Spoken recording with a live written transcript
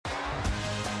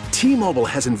T-Mobile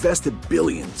has invested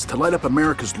billions to light up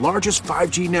America's largest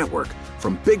 5G network,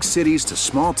 from big cities to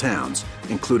small towns,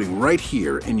 including right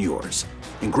here in yours.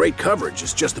 And great coverage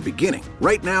is just the beginning.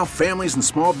 Right now, families and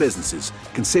small businesses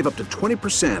can save up to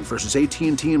 20% versus AT&T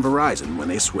and Verizon when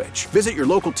they switch. Visit your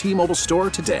local T-Mobile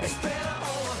store today.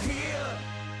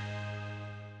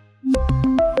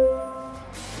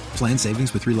 Plan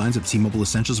savings with 3 lines of T-Mobile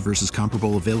Essentials versus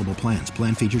comparable available plans.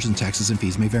 Plan features and taxes and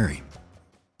fees may vary.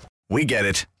 We get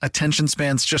it. Attention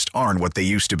spans just aren't what they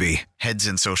used to be. Heads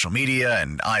in social media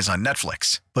and eyes on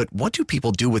Netflix. But what do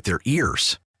people do with their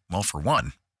ears? Well, for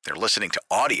one, they're listening to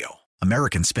audio.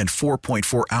 Americans spend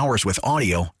 4.4 hours with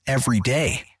audio every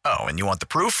day. Oh, and you want the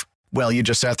proof? Well, you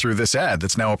just sat through this ad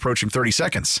that's now approaching 30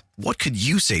 seconds. What could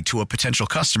you say to a potential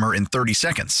customer in 30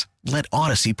 seconds? Let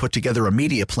Odyssey put together a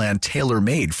media plan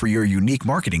tailor-made for your unique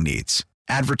marketing needs.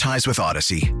 Advertise with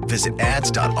Odyssey. Visit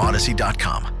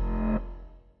ads.odyssey.com.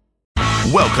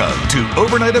 Welcome to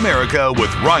Overnight America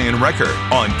with Ryan Recker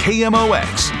on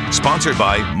KMOX. Sponsored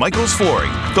by Michael's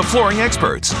Flooring, the flooring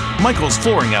experts.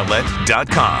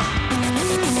 Michael'sFlooringOutlet.com.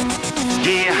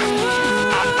 Yeah.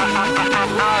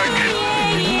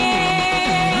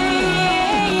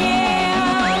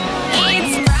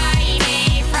 It's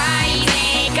Friday.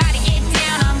 Gotta get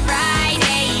down on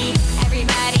Friday.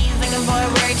 Everybody's looking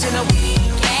forward to the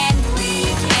weekend.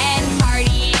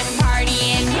 Partying.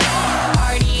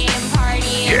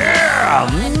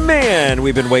 Yeah, man,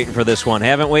 we've been waiting for this one,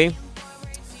 haven't we?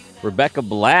 Rebecca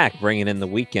Black bringing in the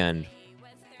weekend.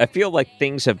 I feel like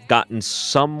things have gotten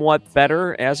somewhat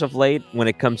better as of late when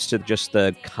it comes to just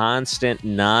the constant,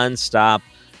 nonstop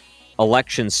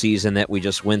election season that we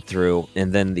just went through,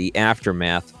 and then the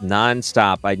aftermath,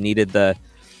 nonstop. I needed the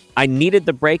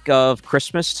break of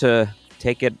Christmas to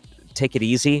take it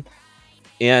easy,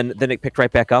 and then it picked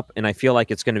right back up, and I feel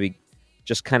like it's going to be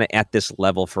just kind of at this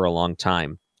level for a long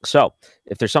time. So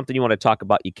if there's something you want to talk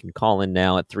about, you can call in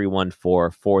now at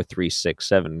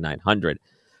 314-436-7900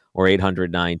 or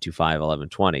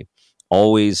 800-925-1120.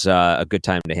 Always a good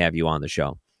time to have you on the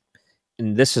show.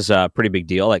 And this is a pretty big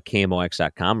deal at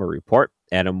KMOX.com, a report.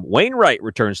 Adam Wainwright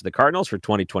returns to the Cardinals for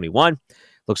 2021.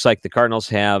 Looks like the Cardinals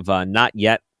have not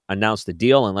yet announced the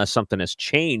deal unless something has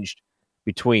changed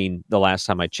between the last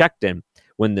time I checked in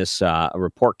when this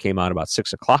report came out about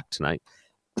 6 o'clock tonight.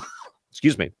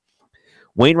 Excuse me.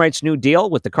 Wainwright's new deal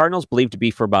with the Cardinals believed to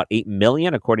be for about $8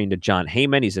 million, according to John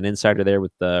Heyman. He's an insider there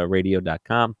with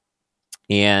radio.com.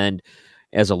 And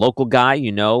as a local guy,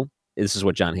 you know, this is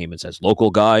what John Heyman says,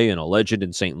 local guy and a legend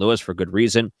in St. Louis for good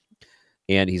reason.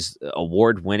 And he's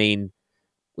award-winning.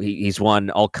 He's won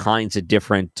all kinds of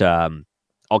different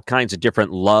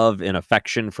love and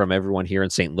affection from everyone here in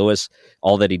St. Louis,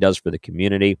 all that he does for the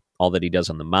community, all that he does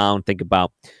on the mound. Think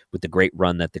about with the great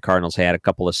run that the Cardinals had a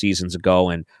couple of seasons ago,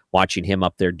 and watching him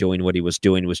up there doing what he was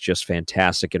doing was just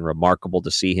fantastic and remarkable to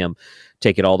see him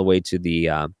take it all the way to the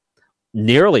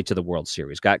nearly to the World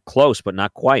Series. Got close, but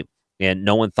not quite. And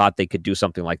no one thought they could do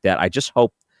something like that. I just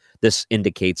hope this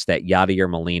indicates that Yadier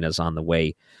Molina is on the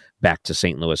way back to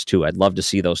St. Louis, too. I'd love to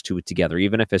see those two together,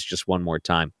 even if it's just one more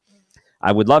time.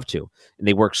 I would love to. And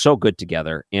they work so good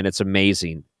together, and it's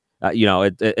amazing.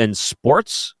 In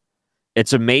sports,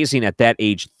 it's amazing at that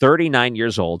age, 39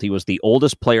 years old. He was the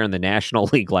oldest player in the National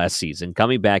League last season,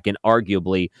 coming back and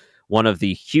arguably one of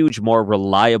the huge, more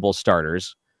reliable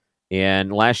starters.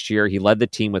 And last year, he led the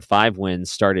team with 5 wins,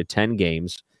 started 10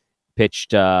 games,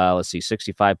 pitched,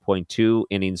 65.2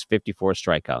 innings, 54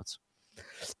 strikeouts.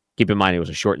 Keep in mind, it was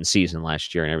a shortened season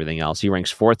last year and everything else. He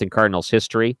ranks 4th in Cardinals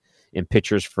history in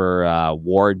pitchers for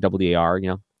WAR, WAR,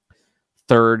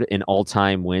 third in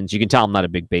all-time wins. You can tell I'm not a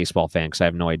big baseball fan because I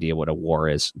have no idea what a WAR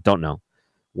is. Don't know.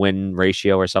 Win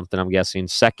ratio or something, I'm guessing.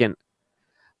 Second,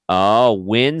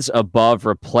 wins above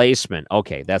replacement.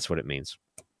 Okay, that's what it means.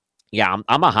 Yeah,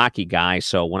 I'm a hockey guy,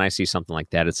 so when I see something like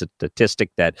that, it's a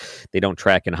statistic that they don't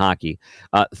track in hockey.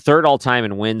 Third all-time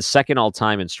in wins, second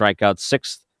all-time in strikeouts,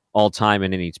 6th all-time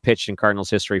in innings pitched in Cardinals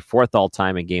history, 4th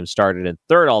all-time in games started, and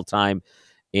 3rd all-time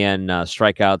in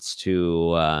strikeouts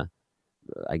to,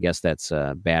 I guess that's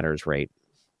batter's rate.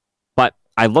 But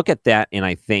I look at that and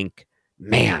I think,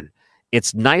 man,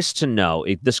 it's nice to know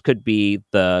this could be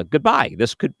the goodbye.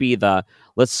 This could be the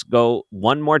let's go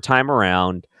one more time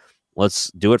around. Let's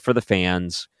do it for the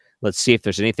fans. Let's see if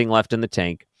there's anything left in the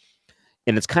tank.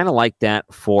 And it's kind of like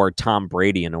that for Tom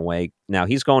Brady in a way. Now,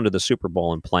 he's going to the Super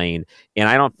Bowl and playing, and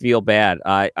I don't feel bad.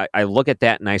 I look at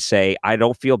that and I say, I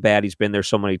don't feel bad. He's been there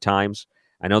so many times.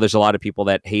 I know there's a lot of people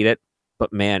that hate it,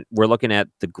 but man, we're looking at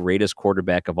the greatest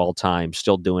quarterback of all time,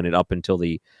 still doing it up until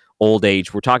the old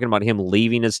age. We're talking about him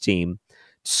leaving his team,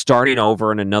 starting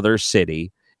over in another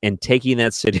city, and taking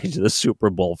that city to the Super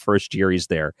Bowl first year he's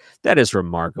there. That is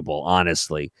remarkable,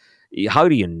 honestly. How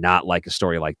do you not like a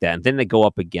story like that? And then they go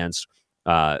up against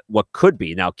what could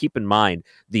be. Now, keep in mind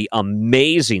the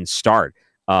amazing start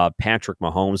Patrick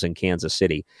Mahomes in Kansas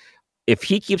City. If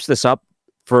he keeps this up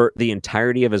for the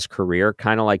entirety of his career,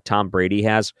 kind of like Tom Brady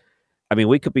has, I mean,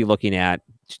 we could be looking at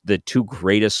the two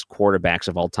greatest quarterbacks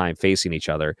of all time facing each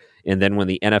other. And then when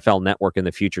the NFL Network in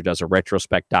the future does a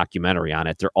retrospect documentary on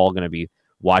it, they're all going to be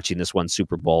watching this one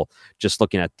Super Bowl, just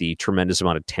looking at the tremendous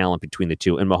amount of talent between the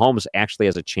two. And Mahomes actually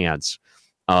has a chance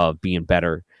of being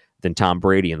better than Tom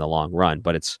Brady in the long run,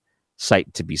 but it's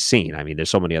sight to be seen. I mean, there's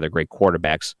so many other great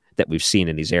quarterbacks that we've seen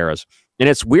in these eras. And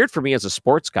it's weird for me as a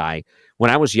sports guy.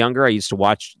 When I was younger, I used to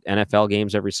watch NFL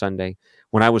games every Sunday.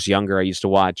 When I was younger, I used to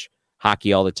watch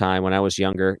hockey all the time. When I was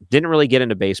younger, didn't really get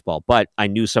into baseball, but I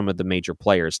knew some of the major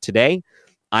players. Today,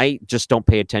 I just don't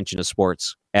pay attention to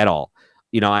sports at all.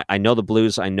 You know, I know the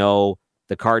Blues. I know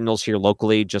the Cardinals here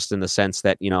locally, just in the sense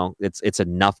that, you know, it's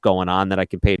enough going on that I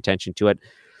can pay attention to it.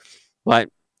 But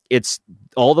it's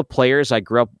all the players I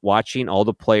grew up watching, all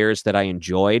the players that I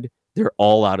enjoyed, they're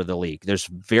all out of the league. There's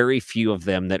very few of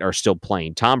them that are still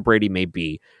playing. Tom Brady may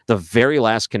be the very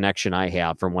last connection I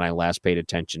have from when I last paid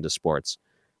attention to sports.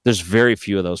 There's very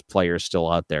few of those players still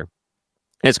out there.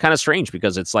 And it's kind of strange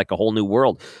because it's like a whole new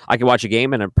world. I could watch a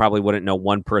game and I probably wouldn't know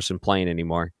one person playing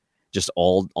anymore. Just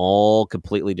all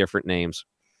completely different names.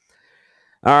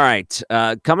 All right.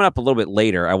 Coming up a little bit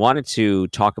later, I wanted to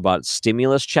talk about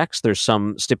stimulus checks. There's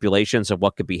some stipulations of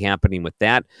what could be happening with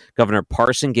that. Governor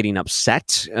Parson getting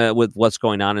upset with what's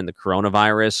going on in the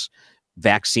coronavirus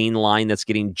vaccine line that's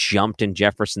getting jumped in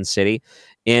Jefferson City.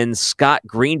 And Scott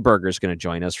Greenberger is going to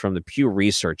join us from the Pew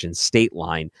Research and State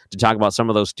Line to talk about some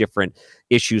of those different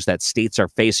issues that states are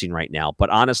facing right now. But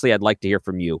honestly, I'd like to hear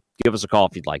from you. Give us a call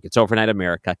if you'd like. It's Overnight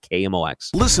America,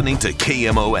 KMOX. Listening to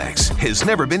KMOX has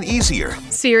never been easier.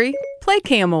 Siri, play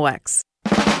KMOX.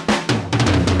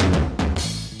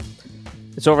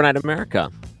 It's Overnight America.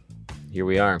 Here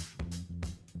we are.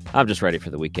 I'm just ready for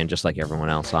the weekend, just like everyone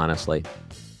else, honestly.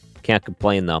 Can't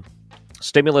complain, though.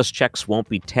 Stimulus checks won't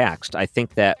be taxed. I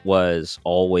think that was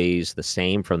always the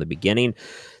same from the beginning.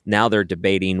 Now they're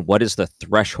debating what is the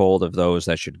threshold of those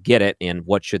that should get it and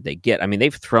what should they get. I mean,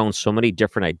 they've thrown so many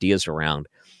different ideas around.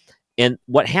 And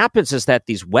what happens is that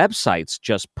these websites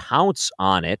just pounce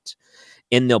on it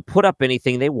and they'll put up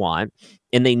anything they want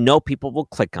and they know people will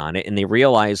click on it and they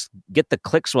realize get the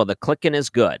clicks while the clicking is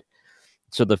good.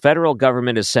 So the federal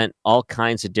government has sent all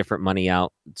kinds of different money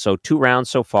out. So 2 rounds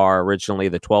so far, originally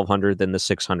the $1,200, then the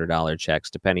 $600 checks,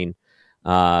 depending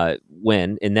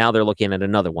when. And now they're looking at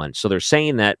another one. So they're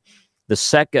saying that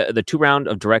the 2 round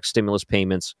of direct stimulus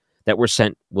payments that were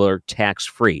sent were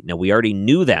tax-free. Now, we already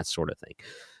knew that sort of thing.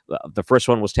 The first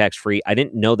one was tax-free. I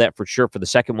didn't know that for sure for the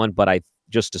second one, but I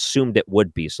just assumed it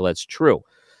would be. So that's true.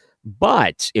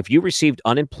 But if you received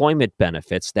unemployment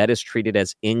benefits, that is treated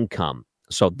as income.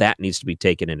 So that needs to be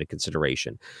taken into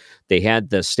consideration. They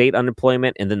had the state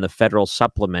unemployment and then the federal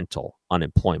supplemental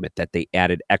unemployment that they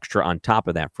added extra on top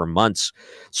of that for months.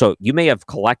 So you may have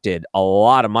collected a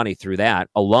lot of money through that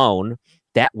alone.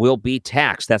 That will be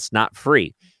taxed. That's not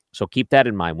free. So keep that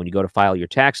in mind when you go to file your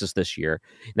taxes this year.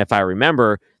 And if I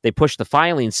remember, they pushed the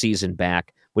filing season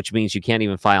back, which means you can't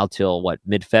even file till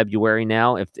mid-February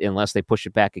now, unless they push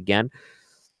it back again.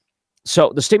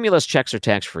 So the stimulus checks are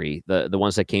tax-free, the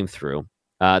ones that came through.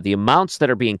 The amounts that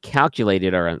are being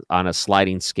calculated are on a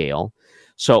sliding scale.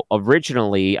 So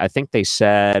originally, I think they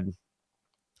said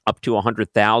up to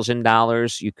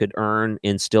 $100,000 you could earn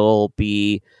and still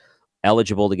be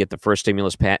eligible to get the first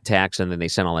stimulus tax, and then they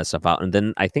sent all that stuff out. And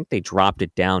then I think they dropped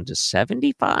it down to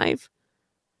 75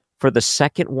 for the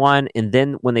second one. And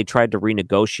then when they tried to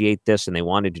renegotiate this and they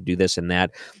wanted to do this and that,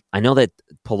 I know that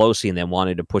Pelosi and them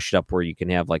wanted to push it up where you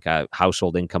can have like a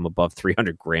household income above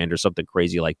 $300,000 or something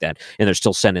crazy like that. And they're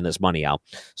still sending this money out.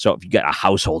 So if you got a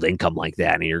household income like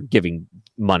that and you're giving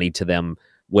money to them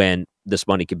when this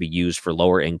money could be used for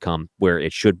lower income where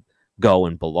it should go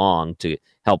and belong to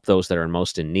help those that are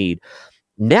most in need.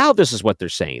 Now this is what they're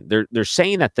saying. They're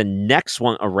saying that the next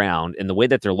one around, and the way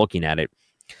that they're looking at it,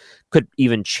 could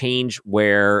even change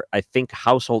where I think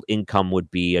household income would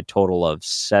be a total of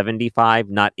 75,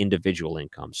 not individual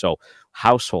income. So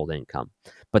household income.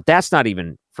 But that's not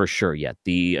even for sure yet.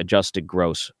 The adjusted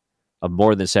gross of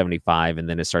more than 75, and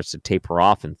then it starts to taper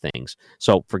off and things.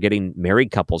 So for getting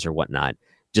married couples or whatnot,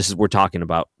 just as we're talking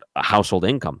about a household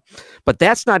income. But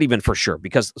that's not even for sure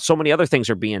because so many other things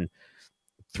are being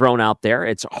thrown out there.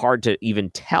 It's hard to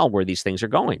even tell where these things are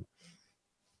going.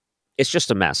 It's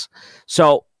just a mess.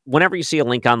 So whenever you see a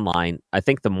link online, I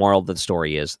think the moral of the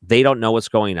story is they don't know what's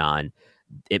going on.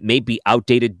 it may be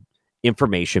outdated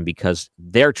information because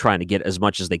they're trying to get as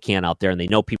much as they can out there, and they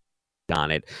know people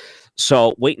on it.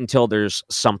 So wait until there's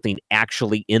something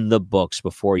actually in the books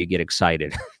before you get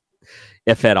excited,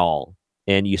 if at all.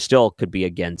 And you still could be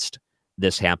against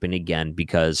this happening again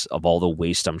because of all the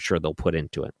waste I'm sure they'll put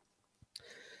into it.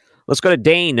 Let's go to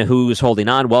Dane, who's holding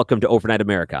on. Welcome to Overnight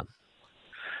America.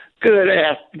 Good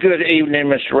evening,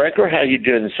 Mr. Recker. How you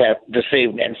doing this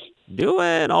evening?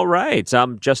 Doing all right.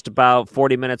 I'm just about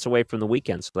 40 minutes away from the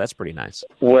weekend, so that's pretty nice.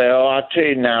 Well, I'll tell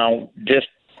you now,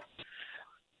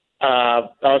 I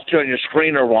was telling your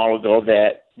screener a while ago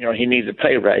that, he needs a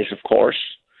pay raise, of course.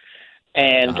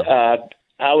 And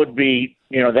I would be,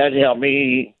 that'd help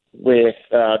me with,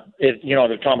 if,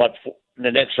 they're talking about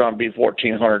the next one be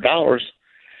 $1,400.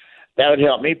 That would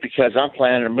help me because I'm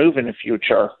planning to move in the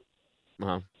future.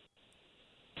 Uh-huh.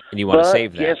 And you want to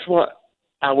save that. Guess what?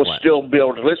 I will still be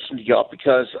able to listen to y'all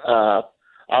because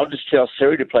I'll just tell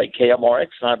Siri to play KMRX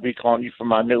and I'll be calling you from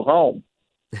my new home.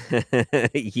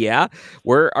 Yeah?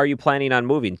 Where are you planning on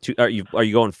moving to? Are you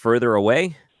going further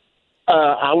away?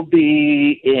 I will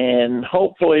be in,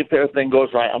 hopefully, if everything goes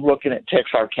right, I'm looking at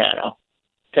Texarkana,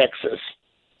 Texas.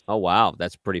 Oh, wow.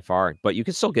 That's pretty far. But you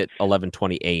can still get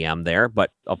 11:20 a.m. there.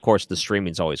 But, of course, the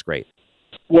streaming's always great.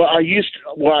 Well, I used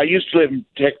to live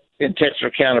in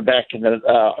Texarkana back in the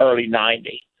early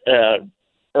 90s.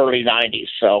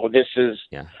 So this is,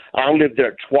 I lived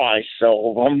there twice.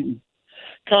 So I'm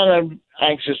kind of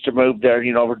anxious to move there.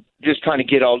 We're just trying to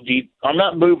get all deep. I'm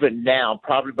not moving now,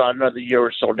 probably about another year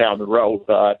or so down the road.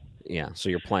 But yeah, so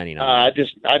you're planning on that.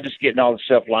 I just getting all the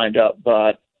stuff lined up.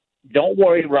 But don't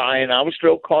worry, Ryan. I will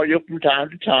still call you from time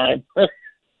to time.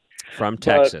 From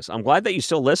Texas. I'm glad that you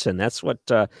still listen. That's what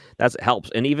that helps.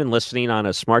 And even listening on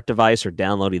a smart device or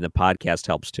downloading the podcast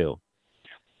helps too.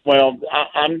 Well,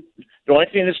 I'm the only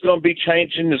thing that's going to be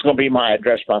changing is going to be my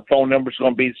address. My phone number is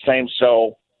going to be the same.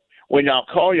 So when I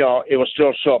call y'all, it will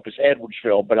still show up as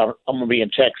Edwardsville, but I'm going to be in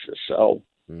Texas. So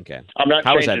okay, I'm not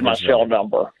changing my cell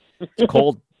number. It's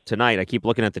cold tonight. I keep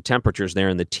looking at the temperatures there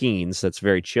in the teens. That's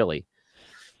very chilly.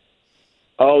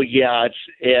 Oh yeah,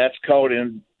 it's cold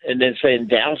and then saying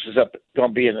Dallas is going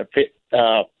to be in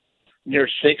the near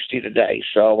 60 today.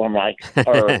 So I'm like,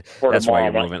 that's why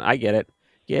you're moving. I get it.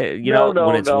 Yeah,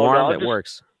 when it's warm, it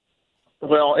works.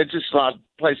 Well, it's just a lot of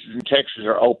places in Texas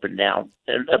are open now,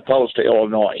 as opposed to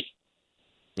Illinois.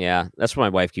 Yeah, that's what my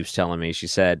wife keeps telling me. She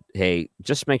said, "Hey,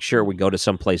 just make sure we go to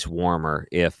someplace warmer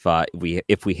if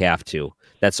we have to."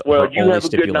 That's well. Her you only have a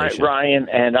good night, Ryan,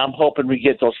 and I'm hoping we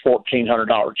get those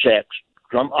 $1,400 checks.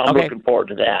 I'm okay. Looking forward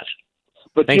to that.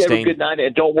 But Thanks, you have Dane. a good night,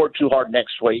 and don't work too hard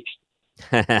next week.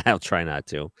 I'll try not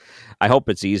to. I hope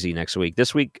it's easy next week.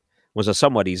 This week was a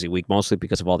somewhat easy week, mostly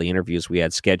because of all the interviews we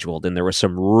had scheduled, and there were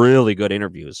some really good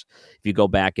interviews. If you go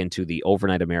back into the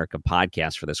Overnight America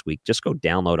podcast for this week, just go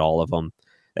download all of them.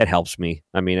 That helps me.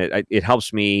 I mean, it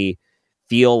helps me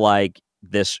feel like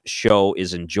this show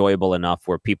is enjoyable enough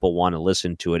where people want to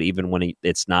listen to it, even when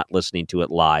it's not listening to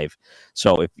it live.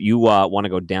 So if you want to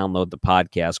go download the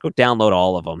podcast, go download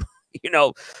all of them,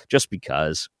 just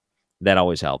because that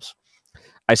always helps.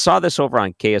 I saw this over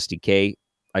on KSDK.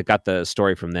 I got the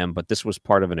story from them, but this was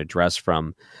part of an address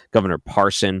from Governor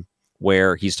Parson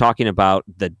where he's talking about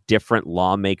the different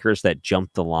lawmakers that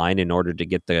jumped the line in order to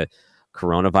get the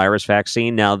coronavirus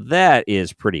vaccine. Now, that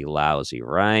is pretty lousy,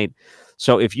 right?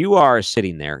 So if you are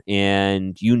sitting there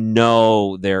and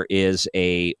there is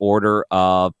a order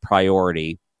of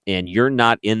priority and you're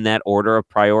not in that order of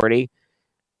priority,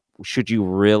 should you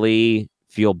really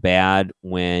feel bad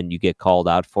when you get called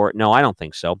out for it? No, I don't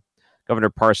think so. Governor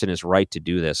Parson is right to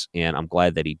do this, and I'm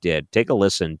glad that he did. Take a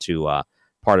listen to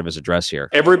part of his address here.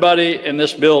 Everybody in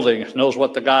this building knows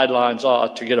what the guidelines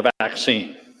are to get a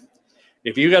vaccine.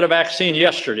 If you got a vaccine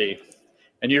yesterday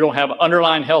and you don't have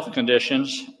underlying health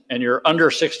conditions and you're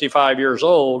under 65 years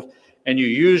old and you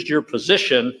used your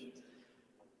position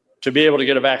to be able to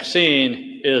get a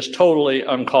vaccine, is totally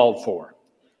uncalled for.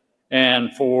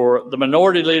 And for the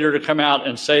minority leader to come out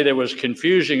and say there was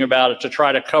confusion about it to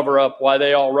try to cover up why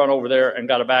they all run over there and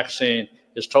got a vaccine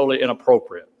is totally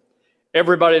inappropriate.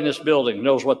 Everybody in this building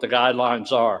knows what the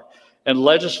guidelines are. And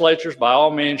legislatures, by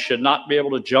all means, should not be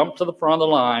able to jump to the front of the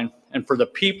line. And for the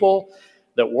people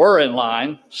that were in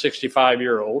line,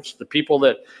 65-year-olds, the people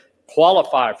that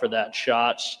qualify for that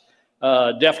shots,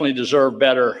 definitely deserve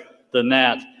better than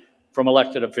that from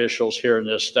elected officials here in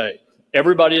this state.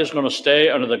 Everybody is going to stay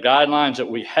under the guidelines that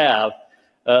we have,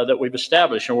 that we've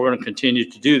established, and we're going to continue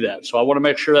to do that. So I want to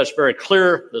make sure that's very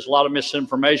clear. There's a lot of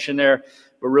misinformation there,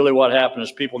 but really what happened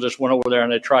is people just went over there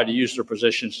and they tried to use their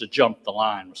positions to jump the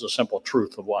line. It was the simple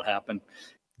truth of what happened.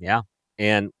 Yeah,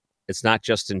 and It's not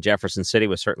just in Jefferson City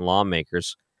with certain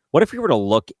lawmakers. What if we were to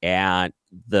look at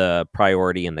the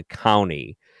priority in the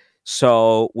county?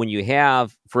 So when you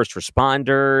have first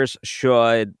responders,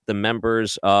 should the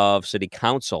members of city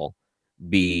council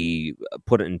be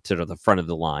put into the front of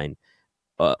the line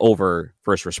over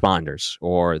first responders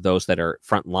or those that are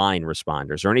frontline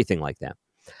responders or anything like that?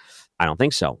 I don't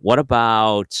think so. What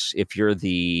about if you're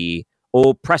the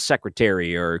press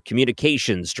secretary or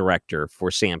communications director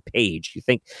for Sam Page? You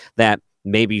think that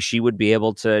maybe she would be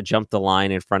able to jump the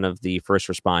line in front of the first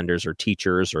responders or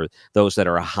teachers or those that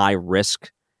are a high risk? Do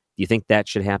you think that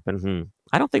should happen?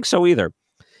 I don't think so either.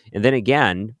 And then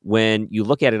again, when you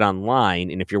look at it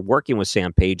online, and if you're working with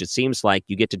Sam Page, it seems like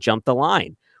you get to jump the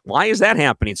line. Why is that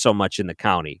happening so much in the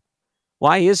county?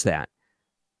 Why is that?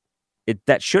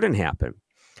 That shouldn't happen.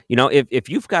 You know, if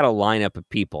you've got a lineup of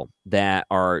people that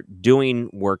are doing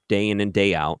work day in and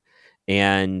day out,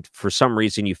 and for some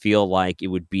reason you feel like it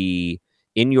would be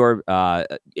in your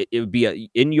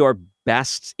in your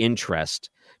best interest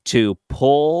to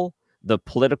pull the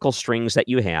political strings that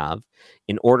you have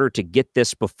in order to get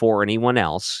this before anyone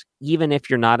else, even if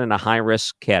you're not in a high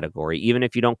risk category, even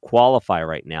if you don't qualify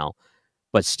right now,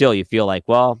 but still you feel like,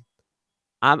 well,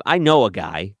 I know a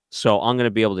guy, so I'm going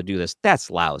to be able to do this. That's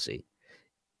lousy.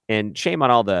 And shame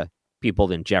on all the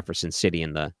people in Jefferson City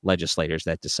and the legislators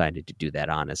that decided to do that,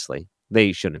 honestly.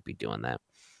 They shouldn't be doing that.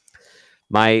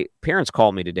 My parents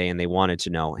called me today and they wanted to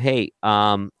know, hey,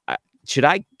 should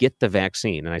I get the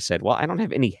vaccine? And I said, well, I don't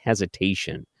have any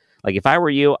hesitation. Like if I were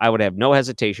you, I would have no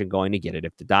hesitation going to get it.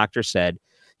 If the doctor said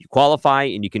you qualify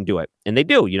and you can do it, and they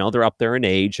do, you know, they're up there in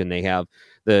age and they have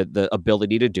the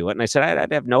ability to do it. And I said,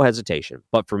 I'd have no hesitation.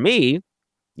 But for me,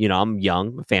 you know, I'm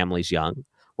young, my family's young.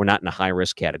 We're not in a high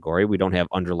risk category. We don't have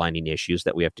underlying issues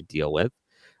that we have to deal with.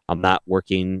 I'm not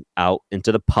working out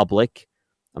into the public.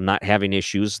 I'm not having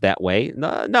issues that way.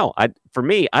 No, for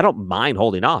me, I don't mind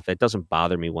holding off. It doesn't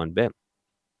bother me one bit.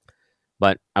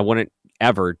 But I wouldn't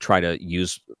ever try to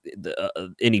use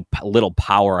any little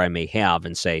power I may have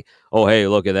and say, oh, hey,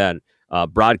 look at that.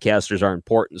 Broadcasters are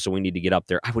important, so we need to get up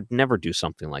there. I would never do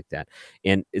something like that.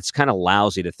 And it's kind of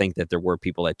lousy to think that there were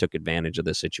people that took advantage of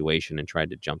the situation and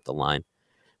tried to jump the line.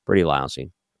 Pretty lousy.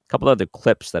 A couple other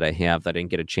clips that I have that I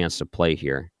didn't get a chance to play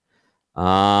here.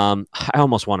 I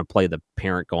almost want to play the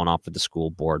parent going off with the school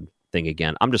board thing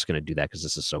again. I'm just going to do that because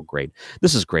this is so great.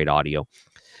 This is great audio.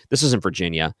 This is in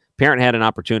Virginia. Parent had an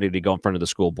opportunity to go in front of the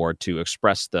school board to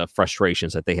express the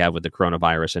frustrations that they have with the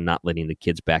coronavirus and not letting the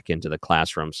kids back into the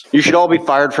classrooms. You should all be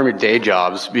fired from your day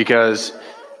jobs because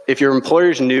if your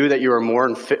employers knew that you were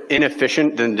more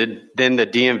inefficient than the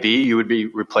DMV, you would be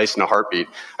replaced in a heartbeat.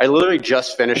 I literally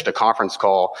just finished a conference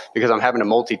call because I'm having to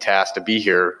multitask to be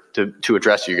here to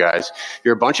address you guys.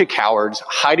 You're a bunch of cowards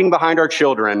hiding behind our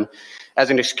children as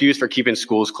an excuse for keeping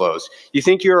schools closed. You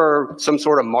think you're some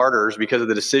sort of martyrs because of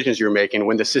the decisions you're making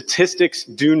when the statistics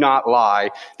do not lie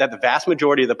that the vast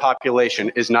majority of the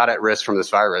population is not at risk from this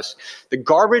virus. The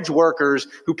garbage workers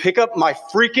who pick up my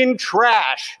freaking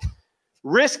trash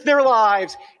risk their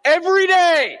lives every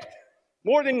day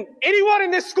more than anyone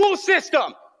in this school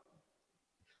system.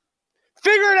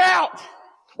 Figure it out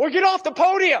or get off the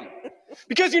podium.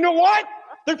 Because you know what?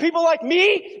 There are people like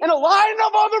me and a line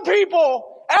of other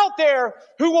people out there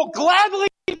who will gladly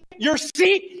leave your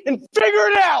seat and figure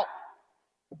it out.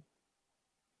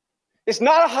 It's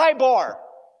not a high bar.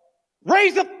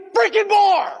 Raise the freaking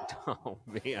bar. Oh,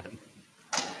 man.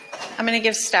 I'm going to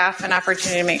give staff an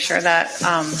opportunity to make sure that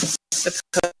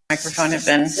the microphone have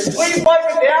been. Please wipe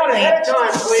it down ahead of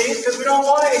time, please, because we don't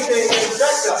want anything to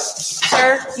infect us.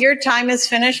 Sir, your time is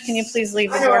finished. Can you please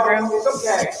leave the boardroom? It's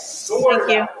okay. Don't worry.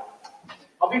 Thank you.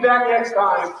 I'll be back next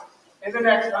time. And the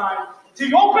next time. To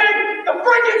open the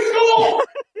freaking school!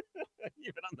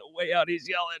 Even on the way out, he's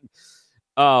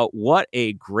yelling. What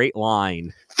a great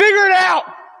line. Figure it out!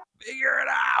 Figure it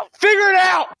out! Figure it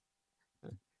out!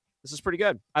 This is pretty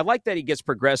good. I like that he gets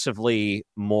progressively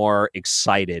more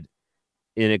excited.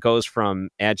 And it goes from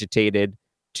agitated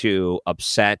to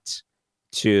upset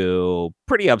to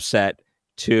pretty upset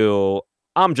to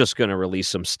I'm just going to release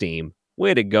some steam.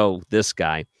 Way to go, this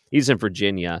guy. He's in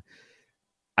Virginia.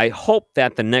 I hope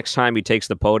that the next time he takes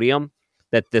the podium,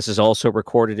 that this is also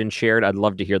recorded and shared. I'd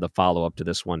love to hear the follow-up to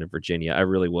this one in Virginia. I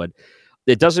really would.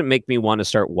 It doesn't make me want to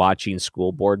start watching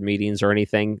school board meetings or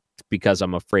anything because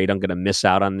I'm afraid I'm going to miss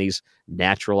out on these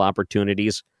natural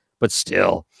opportunities. But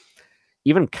still,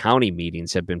 even county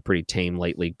meetings have been pretty tame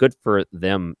lately. Good for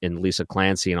them and Lisa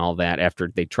Clancy and all that after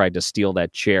they tried to steal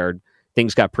that chair.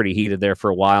 Things got pretty heated there for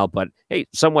a while, but hey,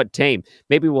 somewhat tame.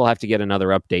 Maybe we'll have to get another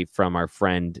update from our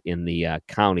friend in the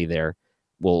county there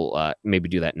we'll maybe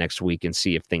do that next week and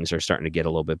see if things are starting to get a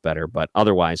little bit better. But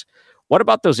otherwise, what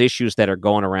about those issues that are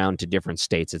going around to different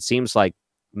states? It seems like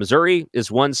Missouri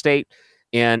is one state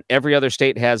and every other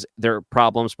state has their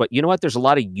problems. But you know what? There's a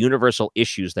lot of universal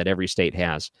issues that every state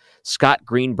has. Scott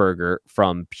Greenberger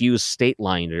from Pew's State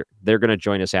Line, they're going to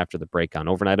join us after the break on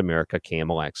Overnight America,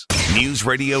 KMOX. News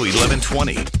Radio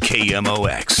 1120,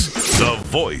 KMOX, the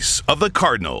voice of the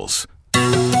Cardinals.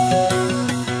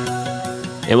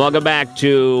 And welcome back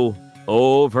to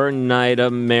Overnight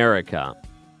America.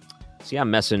 See,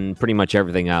 I'm messing pretty much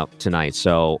everything out tonight,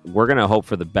 so we're going to hope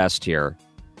for the best here,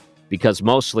 because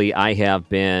mostly I have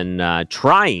been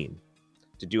trying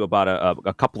to do about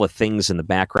a couple of things in the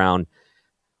background.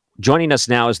 Joining us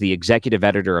now is the executive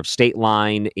editor of State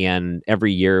Line, and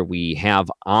every year we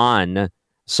have on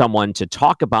someone to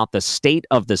talk about the state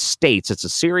of the states. It's a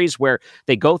series where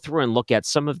they go through and look at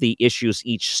some of the issues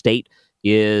each state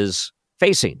is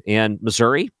facing. And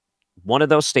Missouri, one of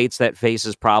those states that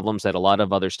faces problems that a lot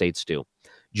of other states do.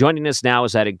 Joining us now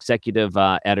is that executive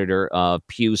editor of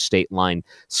Pew's State Line,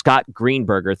 Scott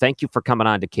Greenberger. Thank you for coming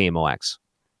on to KMOX.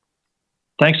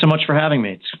 Thanks so much for having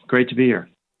me. It's great to be here.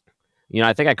 You know,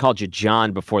 I think I called you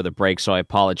John before the break, so I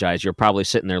apologize. You're probably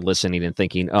sitting there listening and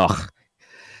thinking, "Oh."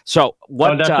 So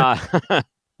what?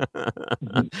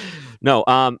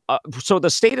 So the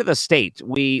state of the state,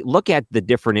 we look at the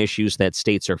different issues that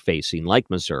states are facing, like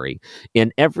Missouri.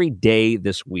 And every day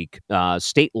this week,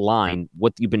 State Line,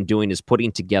 what you've been doing is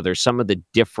putting together some of the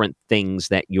different things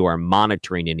that you are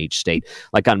monitoring in each state.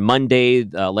 Like on Monday,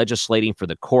 legislating for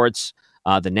the courts,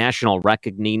 the national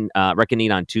reckoning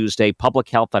on Tuesday, public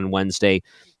health on Wednesday,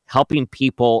 helping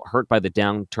people hurt by the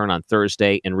downturn on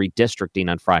Thursday, and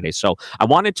redistricting on Friday. So I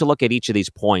wanted to look at each of these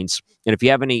points, and if you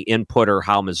have any input or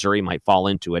how Missouri might fall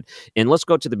into it. And let's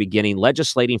go to the beginning,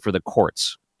 legislating for the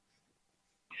courts.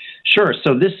 Sure.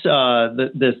 So this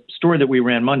the story that we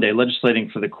ran Monday, legislating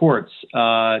for the courts,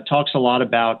 talks a lot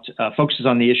about, focuses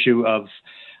on the issue of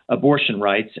abortion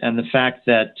rights and the fact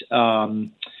that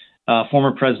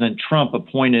former President Trump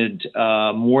appointed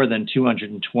more than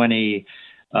 220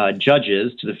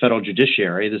 judges to the federal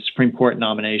judiciary. The Supreme Court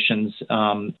nominations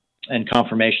and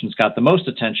confirmations got the most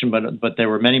attention, but there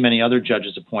were many, many other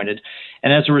judges appointed.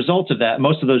 And as a result of that,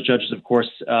 most of those judges, of course,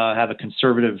 have a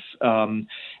conservative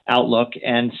outlook.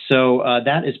 And so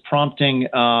that is prompting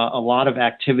a lot of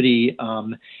activity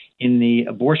in the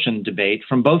abortion debate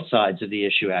from both sides of the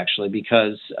issue, actually,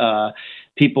 because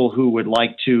people who would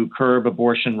like to curb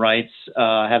abortion rights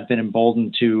have been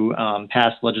emboldened to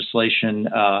pass legislation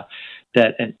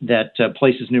that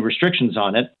places new restrictions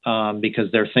on it,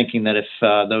 because they're thinking that if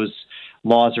those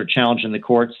laws are challenged in the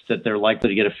courts, that they're likely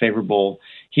to get a favorable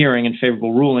hearing and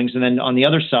favorable rulings. And then on the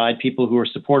other side, people who are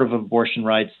supportive of abortion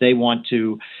rights, they want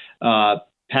to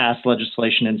pass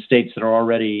legislation in states that are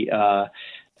already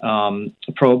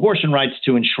pro-abortion rights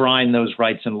to enshrine those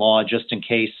rights in law, just in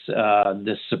case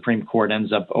the Supreme Court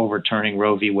ends up overturning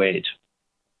Roe v. Wade.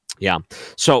 Yeah.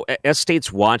 So as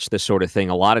states watch this sort of thing,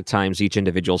 a lot of times each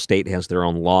individual state has their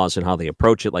own laws and how they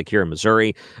approach it, like here in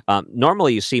Missouri.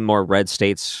 Normally you see more red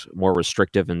states, more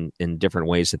restrictive in different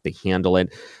ways that they handle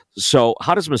it. So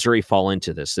how does Missouri fall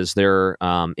into this? Is there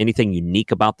anything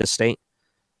unique about this state?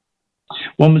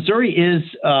 Well, Missouri is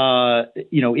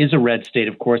a red state,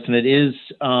 of course, and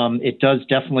it does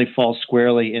definitely fall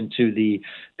squarely into the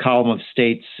column of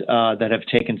states that have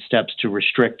taken steps to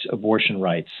restrict abortion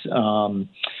rights.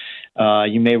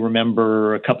 You may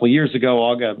remember a couple of years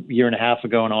ago, a year and a half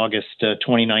ago in August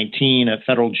 2019, a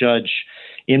federal judge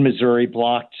in Missouri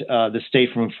blocked the state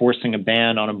from enforcing a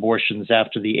ban on abortions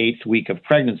after the 8th week of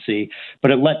pregnancy,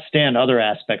 but it let stand other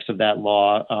aspects of that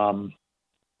law.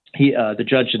 The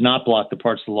judge did not block the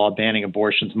parts of the law banning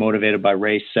abortions motivated by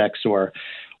race, sex, or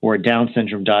a Down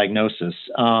syndrome diagnosis.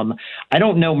 I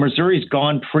don't know. Missouri's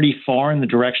gone pretty far in the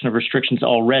direction of restrictions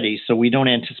already, so we don't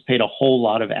anticipate a whole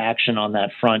lot of action on that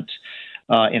front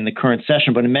in the current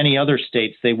session. But in many other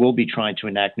states, they will be trying to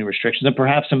enact new restrictions, and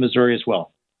perhaps in Missouri as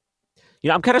well. You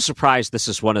know, I'm kind of surprised this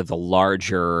is one of the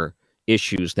larger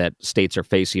issues that states are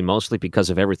facing, mostly because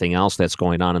of everything else that's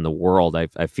going on in the world.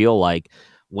 I feel like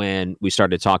when we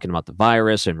started talking about the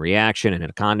virus and reaction and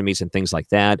economies and things like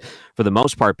that, for the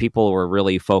most part, people were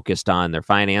really focused on their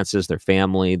finances, their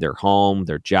family, their home,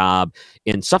 their job,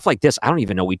 and stuff like this. I don't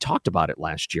even know we talked about it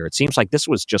last year. It seems like this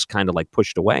was just kind of like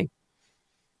pushed away.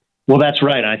 Well, that's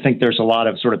right. I think there's a lot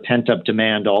of sort of pent-up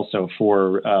demand also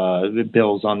for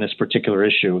bills on this particular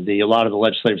issue. A lot of the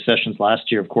legislative sessions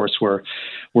last year, of course, were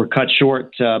cut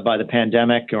short by the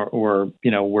pandemic, or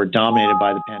were dominated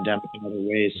by the pandemic in other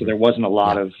ways. So there wasn't a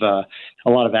lot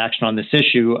of action on this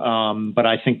issue. But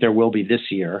I think there will be this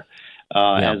year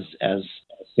as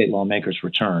state lawmakers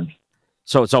return.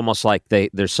 So it's almost like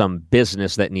there's some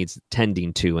business that needs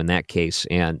tending to in that case,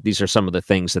 and these are some of the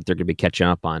things that they're going to be catching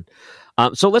up on.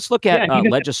 So let's look at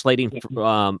legislating.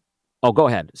 Go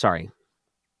ahead. Sorry.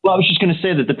 Well, I was just going to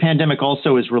say that the pandemic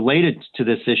also is related to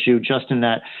this issue, just in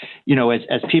that,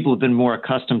 as people have been more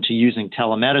accustomed to using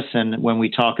telemedicine, when we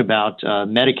talk about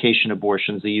medication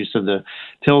abortions, the use of the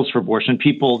pills for abortion,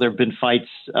 there have been fights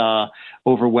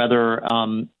over whether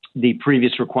the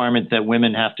previous requirement that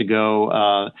women have to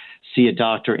go see a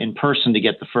doctor in person to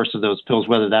get the first of those pills,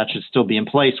 whether that should still be in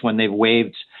place when they've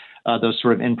waived those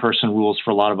sort of in-person rules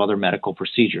for a lot of other medical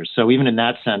procedures. So even in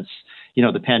that sense,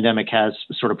 the pandemic has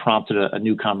sort of prompted a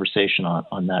new conversation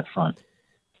on that front.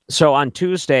 So on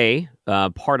Tuesday,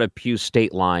 part of Pew's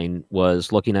State Line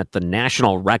was looking at the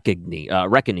national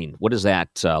reckoning. What does that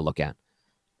look at?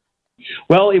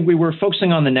 Well, we were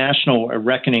focusing on the national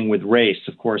reckoning with race,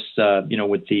 of course,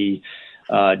 with the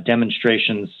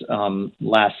demonstrations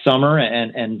last summer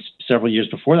and several years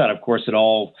before that. Of course,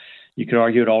 you could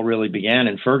argue it all really began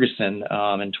in Ferguson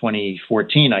in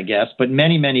 2014, I guess. But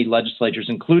many, many legislatures,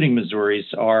 including Missouri's,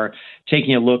 are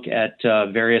taking a look at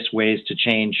various ways to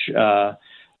change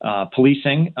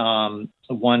policing.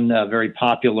 One very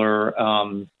popular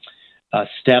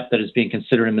step that is being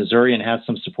considered in Missouri and has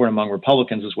some support among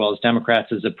Republicans as well as Democrats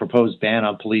is a proposed ban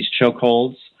on police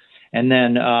chokeholds. And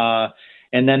then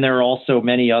there are also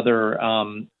many other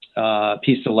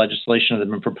pieces of legislation that have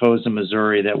been proposed in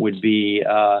Missouri that would be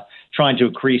trying to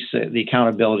increase the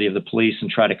accountability of the police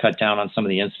and try to cut down on some of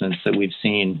the incidents that we've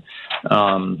seen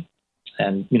and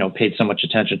paid so much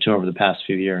attention to over the past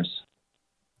few years.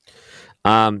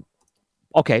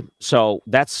 Okay, so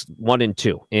that's 1 and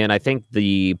 2. And I think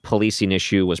the policing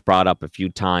issue was brought up a few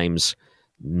times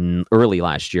early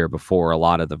last year before a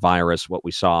lot of the virus. What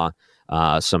we saw,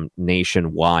 some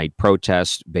nationwide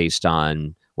protests based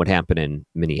on what happened in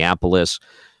Minneapolis,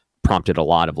 prompted a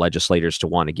lot of legislators to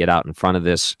want to get out in front of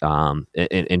this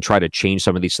and try to change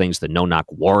some of these things. The no-knock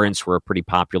warrants were a pretty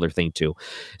popular thing too.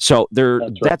 So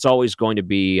that's always going to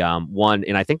be one.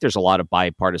 And I think there's a lot of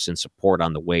bipartisan support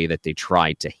on the way that they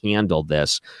try to handle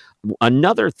this.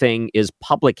 Another thing is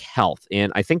public health.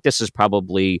 And I think this is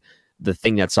probably the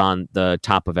thing that's on the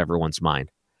top of everyone's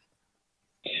mind.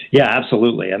 Yeah,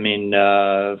 absolutely. I mean,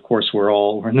 of course, we're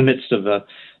in the midst of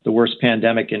the worst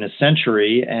pandemic in a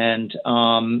century, and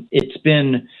it's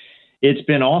been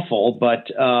awful.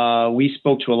 But we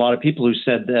spoke to a lot of people who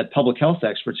said that, public health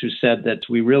experts who said that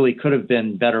we really could have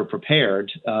been better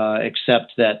prepared,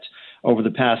 except that over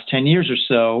the past 10 years or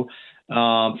so,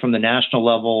 from the national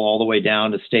level all the way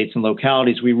down to states and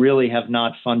localities, we really have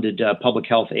not funded public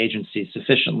health agencies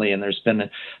sufficiently. And there's been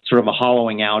sort of a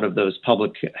hollowing out of those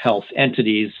public health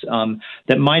entities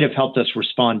that might have helped us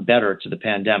respond better to the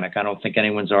pandemic. I don't think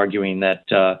anyone's arguing that,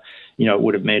 it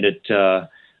would have made it a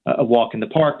walk in the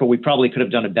park, but we probably could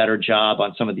have done a better job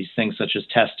on some of these things such as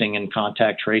testing and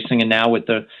contact tracing. And now with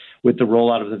the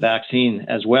rollout of the vaccine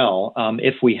as well,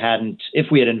 if we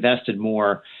had invested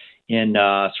more in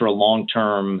sort of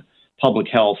long-term public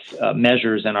health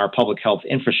measures and our public health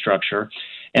infrastructure.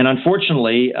 And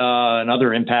unfortunately,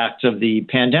 another impact of the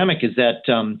pandemic is that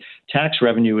tax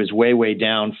revenue is way, way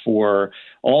down for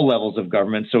all levels of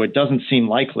government. So it doesn't seem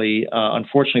likely,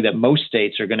 unfortunately, that most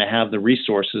states are going to have the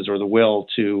resources or the will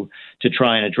to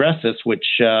try and address this,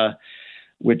 which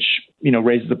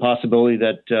raises the possibility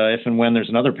that if and when there's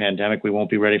another pandemic, we won't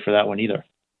be ready for that one either.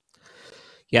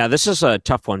 Yeah, this is a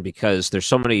tough one because there's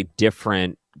so many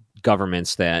different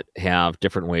governments that have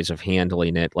different ways of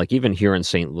handling it. Like even here in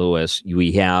St. Louis,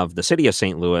 we have the city of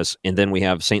St. Louis, and then we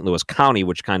have St. Louis County,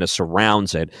 which kind of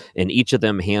surrounds it. And each of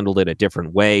them handled it a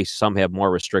different way. Some have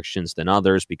more restrictions than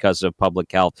others because of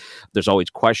public health. There's always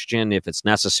question if it's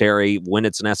necessary, when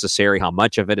it's necessary, how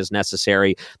much of it is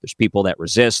necessary. There's people that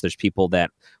resist. There's people that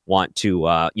want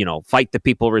to, fight the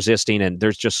people resisting. And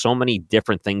there's just so many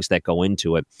different things that go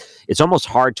into it. It's almost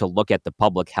hard to look at the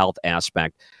public health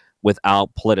aspect without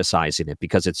politicizing it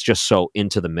because it's just so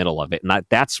into the middle of it. And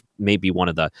that's maybe one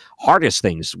of the hardest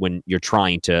things when you're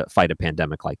trying to fight a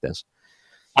pandemic like this.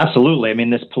 Absolutely. I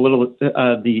mean, this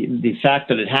the fact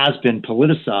that it has been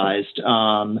politicized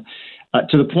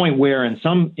to the point where in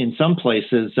some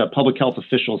places, public health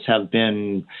officials have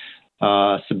been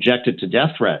subjected to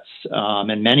death threats,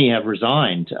 and many have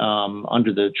resigned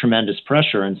under the tremendous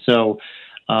pressure. And so,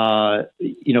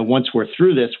 once we're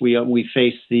through this, we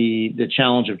face the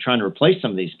challenge of trying to replace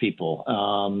some of these people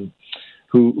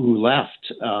who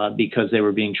left because they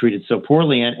were being treated so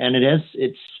poorly. And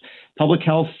it's public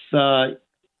health,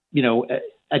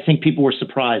 I think people were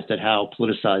surprised at how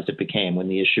politicized it became when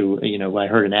the issue, I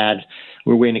heard an ad,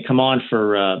 we're waiting to come on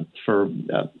for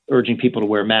urging people to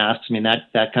wear masks. I mean,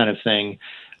 that kind of thing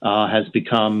has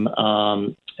become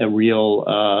a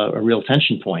real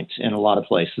tension point in a lot of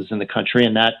places in the country,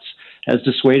 and that has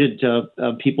dissuaded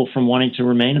people from wanting to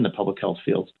remain in the public health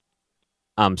field.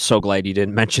 I'm so glad you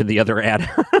didn't mention the other ad.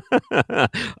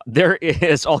 There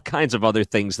is all kinds of other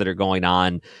things that are going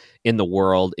on in the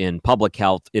world in public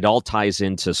health. It all ties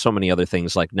into so many other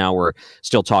things. Like now we're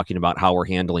still talking about how we're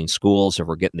handling schools, if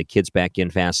we're getting the kids back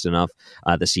in fast enough.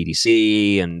 The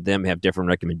CDC and them have different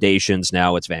recommendations.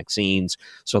 Now it's vaccines.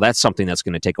 So that's something that's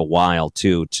going to take a while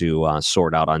to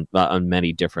sort out on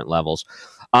many different levels.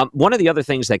 One of the other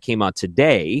things that came out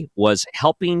today was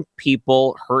helping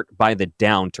people hurt by the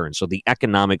downturn. So the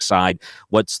economic side,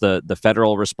 what's the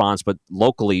federal response, but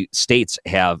locally states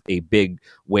have a big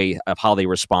way of how they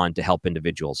respond to help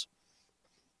individuals.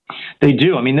 They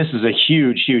do. I mean, this is a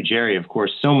huge, huge area. Of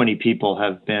course, so many people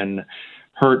have been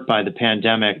hurt by the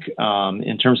pandemic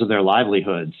in terms of their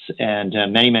livelihoods, and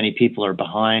many, many people are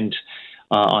behind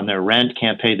on their rent,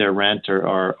 can't pay their rent,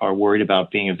 or are worried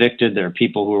about being evicted. There are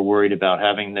people who are worried about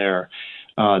having their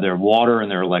water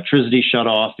and their electricity shut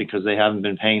off because they haven't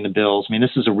been paying the bills. I mean,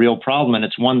 this is a real problem, and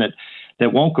it's one that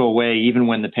won't go away even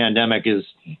when the pandemic is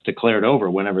declared over,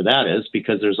 whenever that is,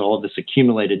 because there's all of this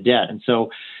accumulated debt. And so,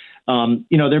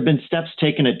 there have been steps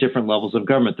taken at different levels of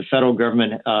government. The federal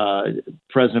government,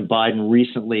 President Biden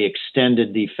recently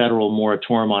extended the federal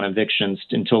moratorium on evictions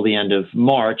until the end of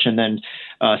March, and then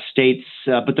states,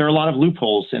 but there are a lot of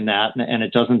loopholes in that, and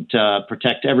it doesn't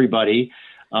protect everybody.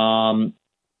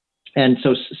 And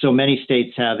so many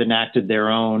states have enacted their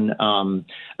own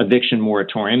eviction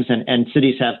moratoriums, and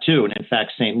cities have too. And in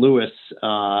fact, St. Louis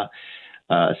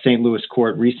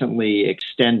court recently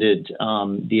extended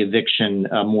the eviction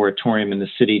moratorium in the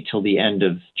city till the end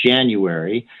of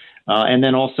January. And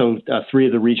then also 3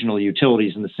 of the regional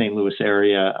utilities in the St. Louis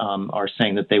area are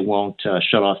saying that they won't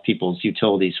shut off people's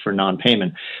utilities for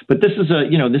non-payment. But this is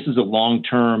a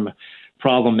long-term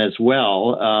problem as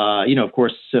well. Of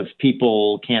course, if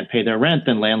people can't pay their rent,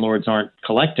 then landlords aren't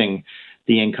collecting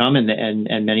the income, and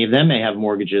many of them may have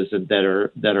mortgages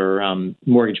that are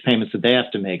mortgage payments that they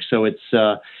have to make. So it's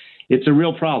a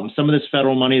real problem. Some of this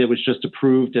federal money that was just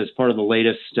approved as part of the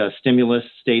latest stimulus,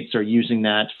 states are using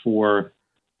that for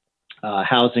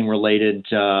housing-related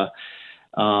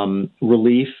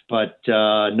relief, but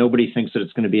nobody thinks that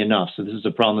it's going to be enough. So this is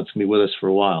a problem that's going to be with us for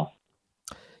a while.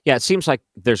 Yeah, it seems like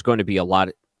there's going to be a lot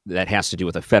that has to do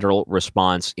with a federal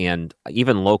response, and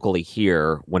even locally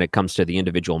here, when it comes to the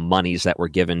individual monies that were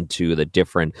given to the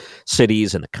different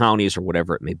cities and the counties or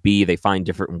whatever it may be, they find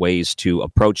different ways to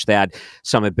approach that.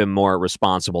 Some have been more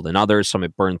responsible than others. Some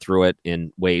have burned through it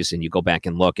in ways, and you go back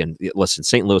and look, and listen,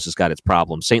 St. Louis has got its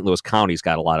problems. St. Louis County's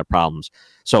got a lot of problems.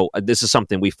 So this is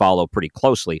something we follow pretty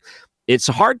closely. It's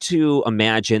hard to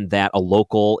imagine that a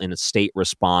local and a state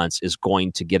response is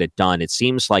going to get it done. It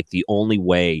seems like the only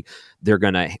way they're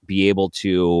going to be able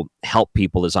to help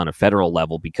people is on a federal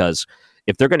level, because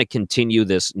if they're going to continue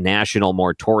this national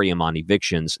moratorium on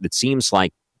evictions, it seems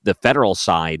like the federal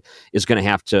side is going to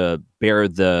have to bear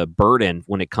the burden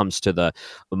when it comes to the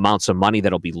amounts of money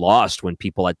that'll be lost when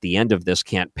people at the end of this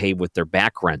can't pay with their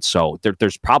back rent. So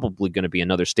there's probably going to be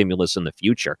another stimulus in the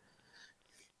future.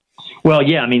 Well,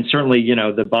 yeah, I mean, certainly,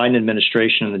 the Biden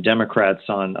administration and the Democrats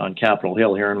on Capitol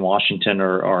Hill here in Washington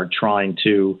are trying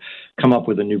to come up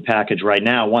with a new package right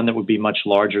now, one that would be much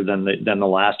larger than the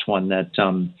last one that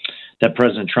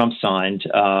President Trump signed.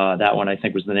 That one, I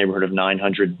think, was in the neighborhood of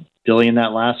 $900 billion,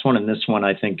 that last one. And this one,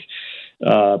 I think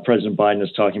President Biden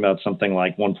is talking about something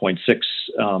like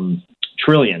 $1.6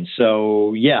 trillion.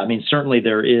 So, yeah, I mean, certainly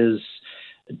there is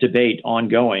debate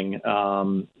ongoing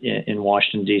in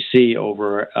Washington, D.C.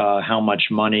 over how much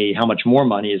more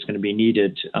money is going to be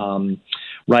needed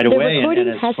right away. And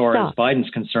as far as Biden's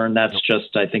concerned, that's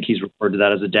just, I think he's referred to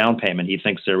that as a down payment. He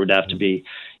thinks there would have to be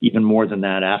even more than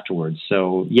that afterwards.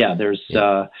 So, yeah, there's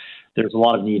a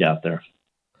lot of need out there.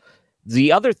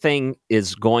 The other thing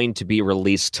is going to be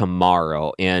released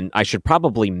tomorrow, and I should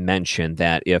probably mention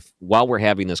that while we're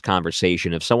having this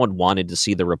conversation, if someone wanted to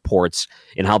see the reports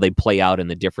and how they play out in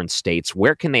the different states,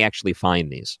 where can they actually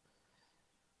find these?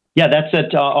 Yeah, that's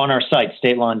on our site,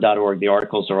 stateline.org. The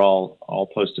articles are all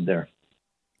posted there.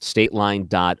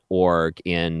 stateline.org,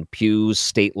 and Pew's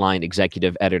State Line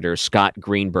executive editor, Scott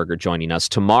Greenberger, joining us.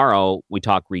 Tomorrow, we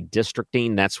talk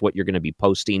redistricting. That's what you're going to be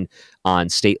posting on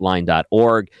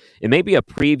stateline.org. It may be a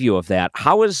preview of that.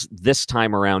 How is this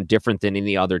time around different than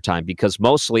any other time? Because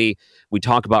mostly we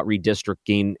talk about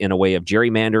redistricting in a way of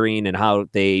gerrymandering and how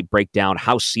they break down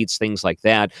House seats, things like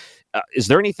that. Is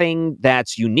there anything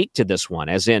that's unique to this one?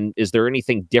 As in, is there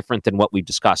anything different than what we've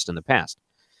discussed in the past?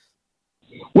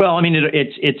 Well, I mean,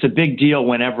 it's a big deal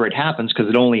whenever it happens because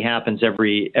it only happens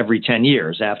every 10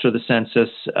 years after the census,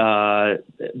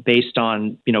 based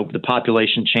on the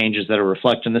population changes that are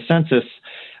reflected in the census.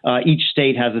 Each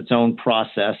state has its own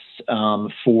process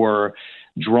for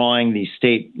drawing the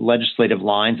state legislative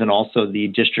lines and also the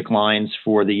district lines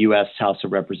for the U.S. House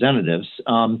of Representatives.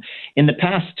 In the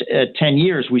past 10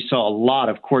 years, we saw a lot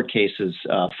of court cases,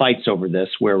 fights over this,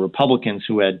 where Republicans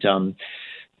who had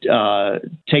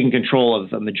taken control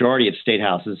of a majority of state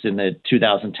houses in the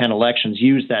 2010 elections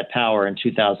used that power in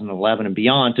 2011 and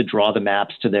beyond to draw the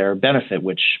maps to their benefit,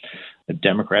 which the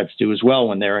Democrats do as well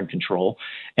when they're in control.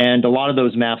 And a lot of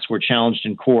those maps were challenged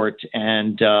in court,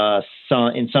 and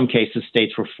in some cases,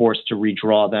 states were forced to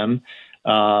redraw them,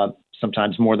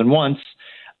 sometimes more than once.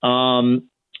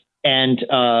 And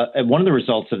one of the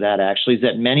results of that actually is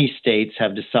that many states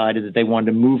have decided that they wanted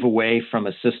to move away from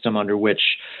a system under which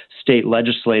state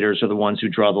legislators are the ones who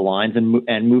draw the lines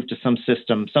and move to some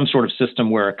sort of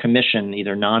system where a commission,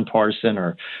 either nonpartisan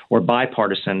or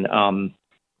bipartisan,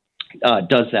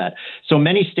 does that. So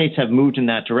many states have moved in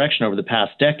that direction over the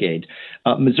past decade.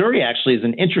 Missouri actually is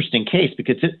an interesting case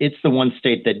because it's the one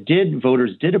state that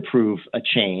voters did approve a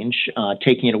change,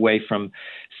 taking it away from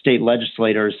state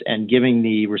legislators and giving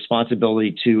the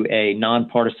responsibility to a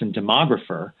nonpartisan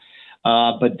demographer.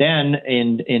 But then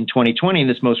in 2020, in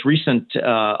this most recent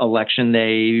election,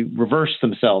 they reversed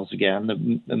themselves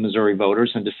again, the Missouri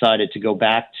voters, and decided to go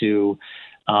back to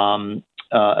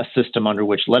a system under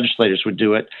which legislators would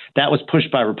do it. That was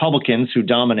pushed by Republicans who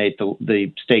dominate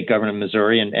the state government of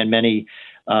Missouri, and many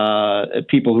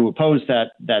people who opposed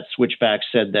that switchback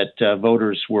said that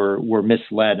voters were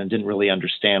misled and didn't really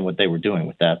understand what they were doing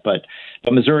with that. But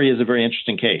Missouri is a very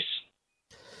interesting case.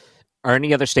 Are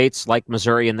any other states like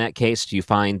Missouri in that case? Do you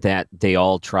find that they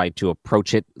all tried to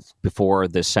approach it before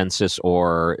the census,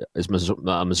 or is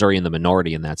Missouri in the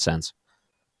minority in that sense?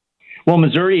 Well,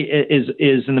 Missouri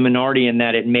is in the minority in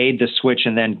that it made the switch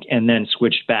and then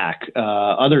switched back.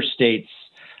 Other states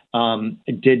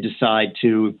did decide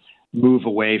to move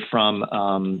away from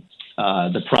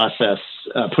the process,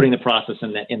 putting the process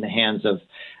in the hands of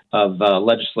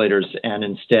legislators, and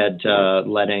instead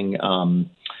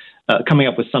coming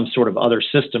up with some sort of other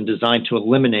system designed to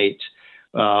eliminate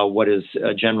what is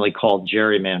generally called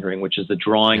gerrymandering, which is the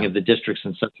drawing of the districts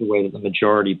in such a way that the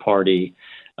majority party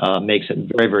makes it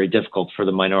very, very difficult for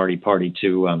the minority party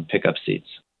to pick up seats.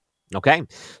 Okay.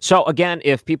 So again,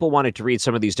 if people wanted to read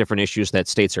some of these different issues that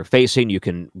states are facing, you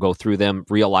can go through them,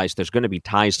 realize there's going to be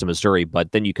ties to Missouri,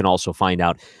 but then you can also find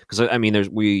out, because I mean,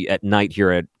 we at night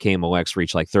here at KMOX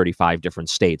reach like 35 different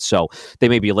states. So they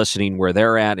may be listening where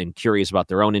they're at and curious about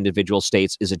their own individual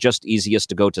states. Is it just easiest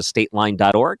to go to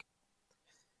stateline.org?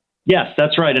 Yes,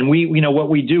 that's right. And we what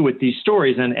we do with these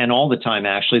stories and all the time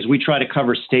actually is we try to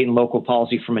cover state and local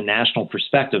policy from a national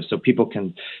perspective so people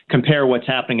can compare what's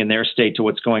happening in their state to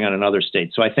what's going on in other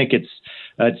states. So I think it's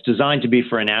designed to be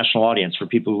for a national audience, for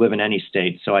people who live in any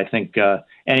state. So I think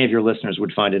any of your listeners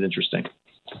would find it interesting.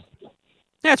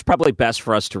 Yeah, it's probably best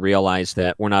for us to realize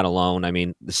that we're not alone. I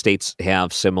mean, the states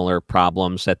have similar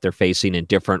problems that they're facing in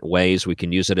different ways. We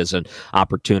can use it as an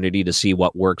opportunity to see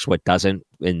what works, what doesn't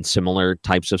in similar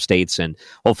types of states, and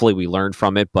hopefully we learn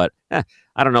from it. But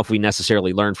I don't know if we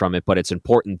necessarily learn from it, but it's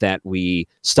important that we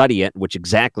study it, which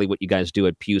exactly what you guys do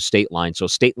at Pew State Line. So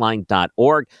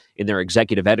stateline.org, and their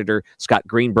executive editor, Scott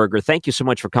Greenberger. Thank you so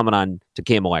much for coming on to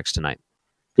KMOX tonight.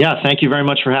 Yeah, thank you very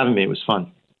much for having me. It was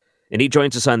fun. And he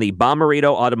joins us on the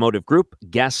Bomarito Automotive Group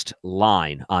guest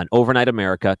line on Overnight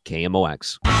America,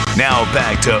 KMOX. Now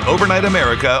back to Overnight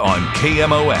America on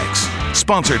KMOX.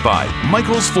 Sponsored by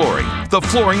Michael's Flooring, the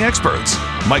flooring experts.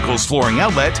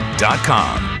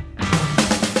 MichaelsFlooringOutlet.com.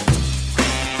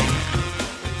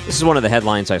 This is one of the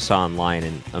headlines I saw online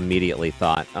and immediately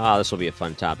thought, this will be a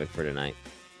fun topic for tonight.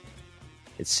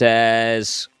 It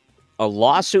says, a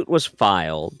lawsuit was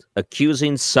filed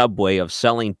accusing Subway of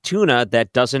selling tuna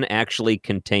that doesn't actually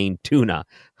contain tuna.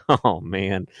 Oh,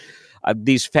 man.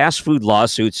 These fast food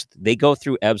lawsuits, they go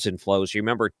through ebbs and flows. You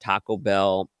remember Taco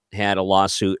Bell had a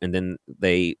lawsuit, and then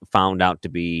they found out to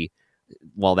be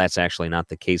well, that's actually not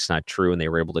the case, not true, and they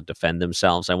were able to defend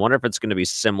themselves. I wonder if it's going to be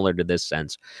similar to this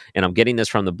sense. And I'm getting this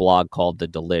from the blog called The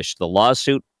Delish. The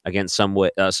lawsuit against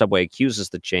Subway accuses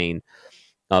the chain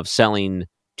of selling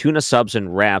tuna subs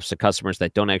and wraps to customers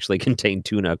that don't actually contain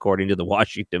tuna, according to the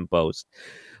Washington Post.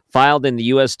 Filed in the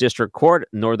U.S. District Court,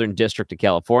 Northern District of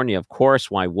California, of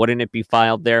course. Why wouldn't it be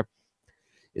filed there?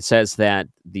 It says that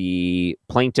the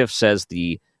plaintiff says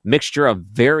the mixture of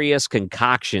various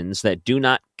concoctions that do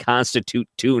not constitute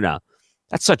tuna.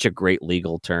 That's such a great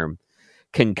legal term.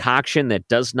 Concoction that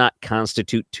does not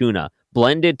constitute tuna,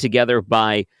 blended together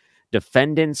by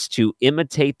defendants to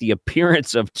imitate the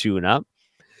appearance of tuna.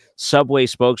 Subway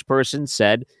spokesperson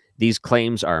said, these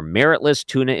claims are meritless.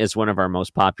 Tuna is one of our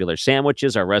most popular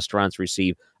sandwiches. Our restaurants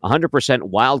receive 100%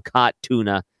 wild-caught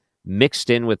tuna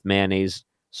mixed in with mayonnaise,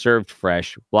 served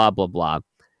fresh, blah, blah, blah.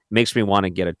 Makes me want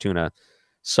to get a tuna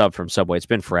sub from Subway. It's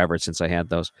been forever since I had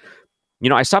those. You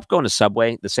know, I stopped going to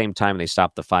Subway the same time they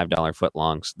stopped the $5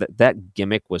 footlongs. That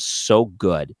gimmick was so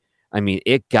good. I mean,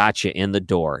 it got you in the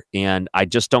door, and I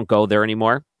just don't go there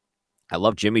anymore. I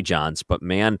love Jimmy John's, but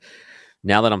man,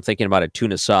 now that I'm thinking about a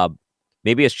tuna sub,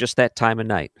 maybe it's just that time of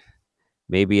night.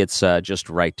 Maybe it's just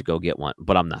right to go get one,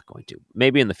 but I'm not going to.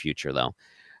 Maybe in the future, though.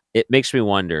 It makes me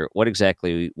wonder what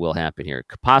exactly will happen here.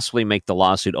 Could possibly make the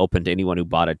lawsuit open to anyone who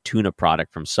bought a tuna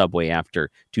product from Subway after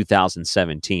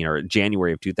 2017 or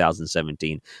January of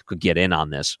 2017 could get in on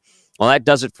this. Well, that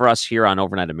does it for us here on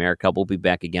Overnight America. We'll be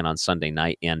back again on Sunday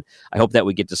night, and I hope that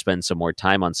we get to spend some more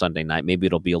time on Sunday night. Maybe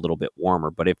it'll be a little bit warmer,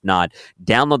 but if not,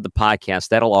 download the podcast.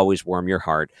 That'll always warm your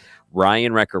heart.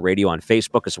 Ryan Wrecker Radio on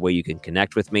Facebook is a way you can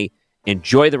connect with me.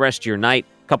 Enjoy the rest of your night.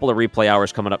 A couple of replay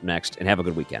hours coming up next, and have a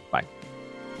good weekend. Bye.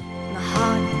 My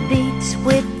heart beats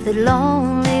with the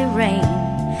lonely rain,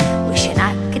 wishing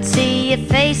I could see your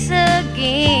face again.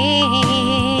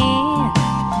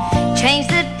 Change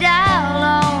the dial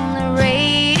on the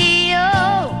radio,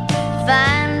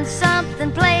 find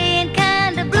something playing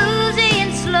kind of bluesy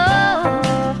and slow.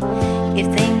 If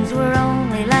things were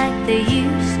only like they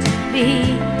used to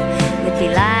be, we'd be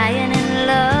lying in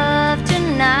love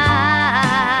tonight.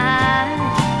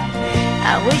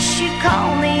 I wish you'd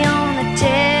call me on the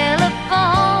telephone.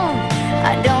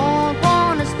 I don't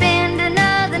want to spend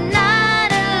another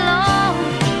night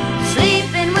alone,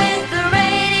 sleeping with the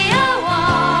radio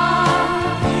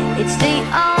on. It's the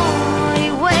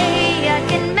only way I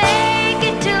can make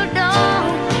it till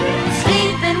dawn,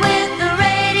 sleeping with the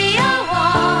radio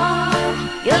on.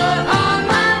 You're on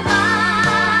my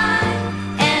mind,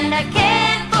 and I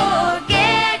can't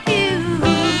forget you.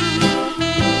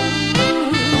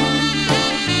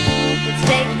 Let's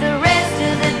take the rest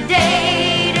of the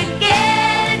day to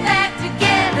get it back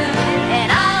together,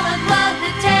 and I'll unplug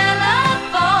the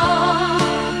telephone.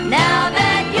 Now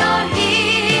that you're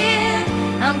here,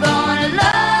 I'm gonna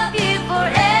love you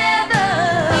forever.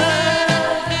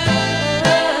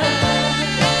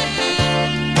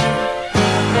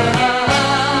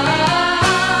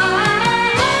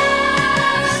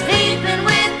 Sleeping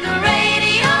with the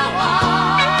radio on.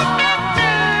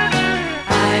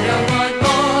 I don't want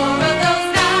more of those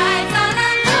nights all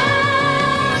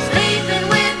alone. Sleeping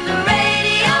with the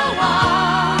radio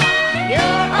on.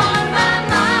 You're on my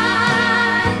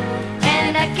mind,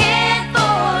 and I can't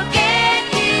forget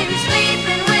you.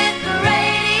 Sleeping with the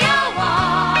radio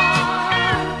on.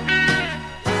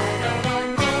 I don't want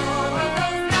more of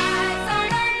those nights all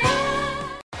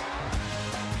alone.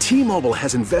 T-Mobile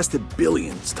has invested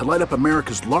billions to light up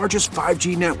America's largest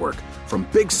 5G network, from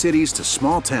big cities to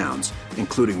small towns,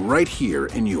 including right here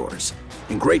in yours.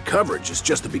 And great coverage is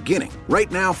just the beginning. Right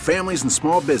now, families and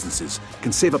small businesses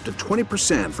can save up to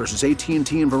 20% versus AT&T and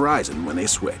Verizon when they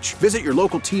switch. Visit your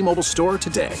local T-Mobile store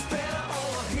today.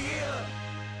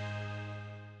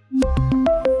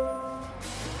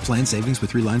 Plan savings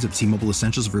with 3 lines of T-Mobile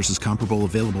Essentials versus comparable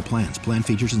available plans. Plan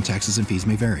features and taxes and fees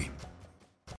may vary.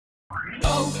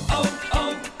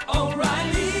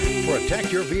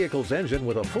 Protect your vehicle's engine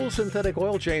with a full synthetic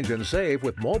oil change and save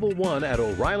with Mobil 1 at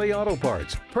O'Reilly Auto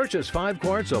Parts. Purchase 5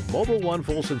 quarts of Mobil 1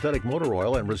 full synthetic motor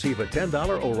oil and receive a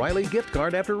 $10 O'Reilly gift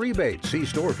card after rebate. See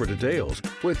store for details.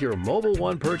 With your Mobil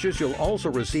 1 purchase, you'll also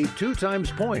receive 2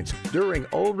 times points during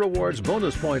O Rewards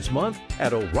Bonus Points Month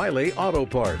at O'Reilly Auto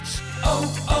Parts.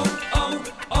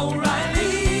 O'Reilly.